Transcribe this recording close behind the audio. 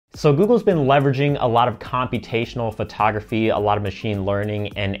So Google's been leveraging a lot of computational photography, a lot of machine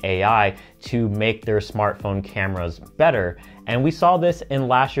learning and AI to make their smartphone cameras better. And we saw this in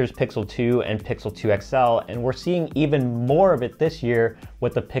last year's Pixel 2 and Pixel 2 XL, and we're seeing even more of it this year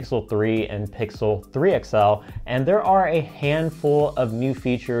with the Pixel 3 and Pixel 3 XL. And there are a handful of new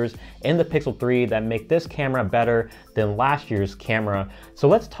features in the Pixel 3 that make this camera better than last year's camera. So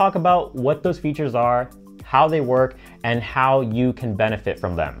let's talk about what those features are, how they work, and how you can benefit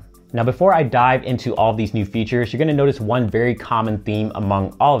from them. Now, before I dive into all of these new features, you're gonna notice one very common theme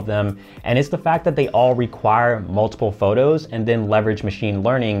among all of them, and it's the fact that they all require multiple photos and then leverage machine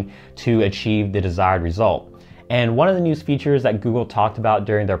learning to achieve the desired result. And one of the new features that Google talked about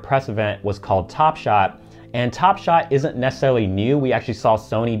during their press event was called Top Shot. And Top Shot isn't necessarily new. We actually saw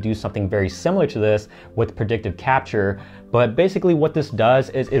Sony do something very similar to this with predictive capture. But basically what this does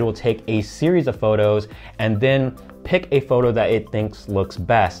is it will take a series of photos and then pick a photo that it thinks looks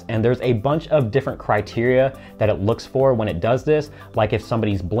best. And there's a bunch of different criteria that it looks for when it does this, like if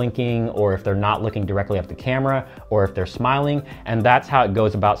somebody's blinking or if they're not looking directly at the camera or if they're smiling. And that's how it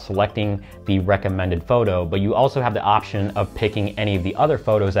goes about selecting the recommended photo. But you also have the option of picking any of the other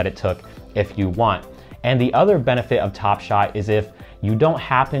photos that it took if you want. And the other benefit of Top Shot is if you don't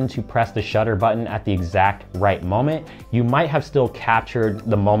happen to press the shutter button at the exact right moment, you might have still captured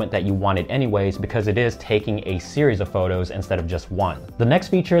the moment that you wanted anyways, because it is taking a series of photos instead of just one. The next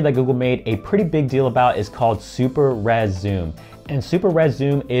feature that Google made a pretty big deal about is called SuperResolume. And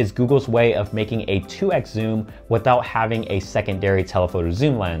SuperResolume is Google's way of making a 2x zoom without having a secondary telephoto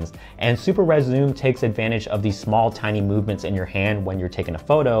zoom lens. And SuperResolume takes advantage of these small, tiny movements in your hand when you're taking a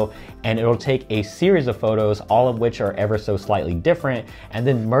photo, and it'll take a series of photos, all of which are ever so slightly different, and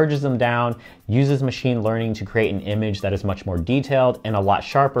then merges them down, uses machine learning to create an image that is much more detailed and a lot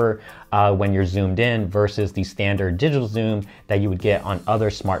sharper when you're zoomed in versus the standard digital zoom that you would get on other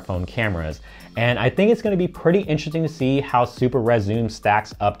smartphone cameras. And I think it's going to be pretty interesting to see how SuperResolume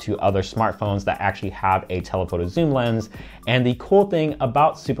stacks up to other smartphones that actually have a telephoto zoom lens. And the cool thing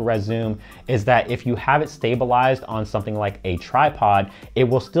about SuperResolume is that if you have it stabilized on something like a tripod, it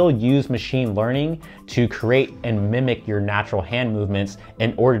will still use machine learning to create and mimic your natural hand movements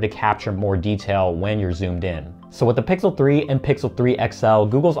in order to capture more detail when you're zoomed in. So with the Pixel 3 and Pixel 3 XL,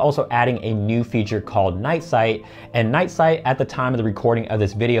 Google's also adding a new feature called Night Sight. And Night Sight at the time of the recording of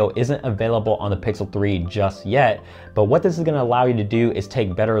this video isn't available on the Pixel 3 just yet. But what this is gonna allow you to do is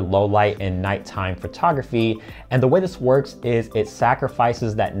take better low light and nighttime photography. And the way this works is it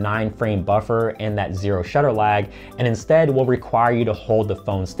sacrifices that 9-frame buffer and that 0 shutter lag, and instead will require you to hold the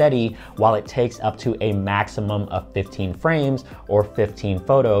phone steady while it takes up to a maximum of 15 frames or 15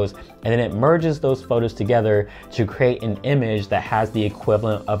 photos. And then it merges those photos together to create an image that has the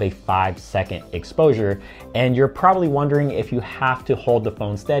equivalent of a 5-second exposure. And you're probably wondering, if you have to hold the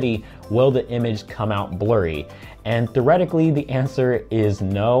phone steady, will the image come out blurry? And theoretically, the answer is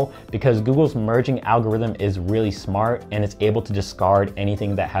no, because Google's merging algorithm is really smart and it's able to discard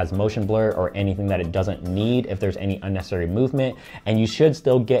anything that has motion blur or anything that it doesn't need if there's any unnecessary movement. And you should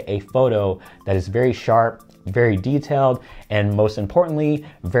still get a photo that is very sharp, very detailed, and most importantly,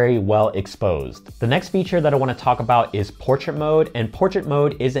 very well exposed. The next feature that I want to talk about is portrait mode, and portrait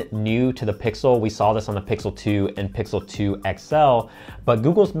mode isn't new to the Pixel. We saw this on the Pixel 2 and Pixel 2 XL, but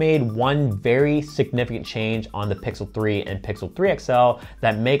Google's made one very significant change on the Pixel 3 and Pixel 3 XL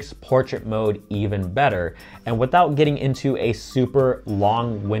that makes portrait mode even better. And without getting into a super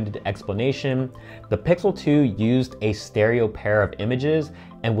long-winded explanation, the Pixel 2 used a stereo pair of images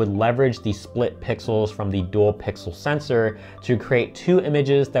and would leverage the split pixels from the dual pixel sensor to create two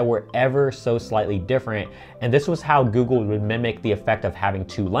images that were ever so slightly different. And this was how Google would mimic the effect of having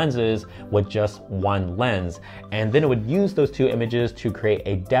two lenses with just one lens. And then it would use those two images to create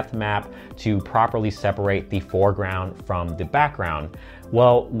a depth map to properly separate the foreground from the background.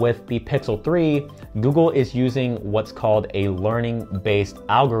 Well, with the Pixel 3, Google is using what's called a learning-based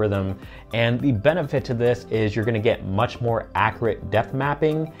algorithm. And the benefit to this is you're gonna get much more accurate depth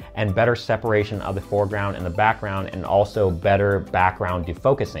mapping and better separation of the foreground and the background, and also better background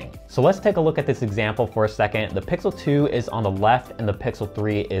defocusing. So let's take a look at this example for a second. The Pixel 2 is on the left and the Pixel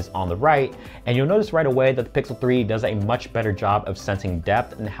 3 is on the right. And you'll notice right away that the Pixel 3 does a much better job of sensing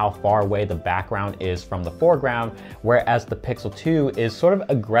depth and how far away the background is from the foreground, whereas the Pixel 2 is sort of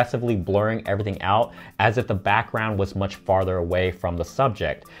aggressively blurring everything out as if the background was much farther away from the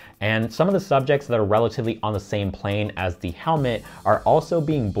subject. And some of the subjects that are relatively on the same plane as the helmet are also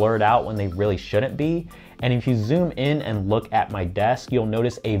being blurred out when they really shouldn't be. And if you zoom in and look at my desk, you'll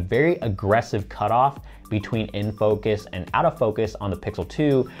notice a very aggressive cutoff between in focus and out of focus on the Pixel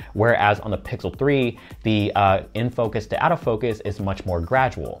 2, whereas on the Pixel 3, the in focus to out of focus is much more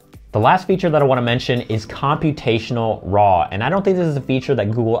gradual. The last feature that I want to mention is Computational RAW, and I don't think this is a feature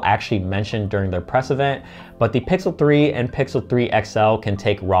that Google actually mentioned during their press event, but the Pixel 3 and Pixel 3 XL can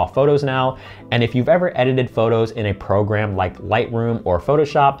take RAW photos now, and if you've ever edited photos in a program like Lightroom or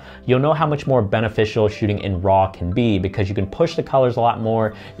Photoshop, you'll know how much more beneficial shooting in RAW can be, because you can push the colors a lot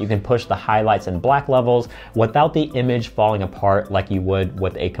more, you can push the highlights and black levels without the image falling apart like you would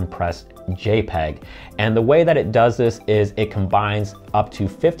with a compressed JPEG. And the way that it does this is it combines up to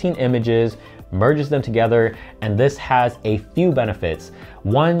 15 images, merges them together, and this has a few benefits.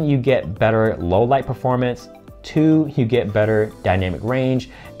 One, you get better low light performance. Two, you get better dynamic range.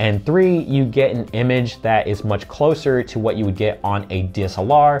 And three, you get an image that is much closer to what you would get on a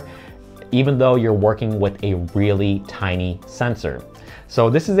DSLR, even though you're working with a really tiny sensor. So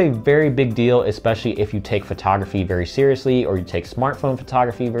this is a very big deal, especially if you take photography very seriously or you take smartphone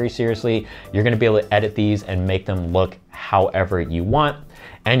photography very seriously. You're gonna be able to edit these and make them look however you want.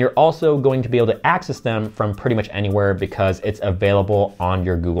 And you're also going to be able to access them from pretty much anywhere because it's available on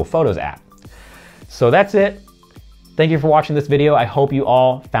your Google Photos app. So that's it. Thank you for watching this video. I hope you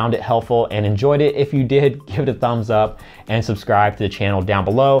all found it helpful and enjoyed it. If you did, give it a thumbs up and subscribe to the channel down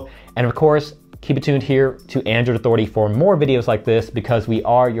below. And of course, keep it tuned here to Android Authority for more videos like this, because we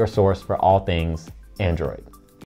are your source for all things Android.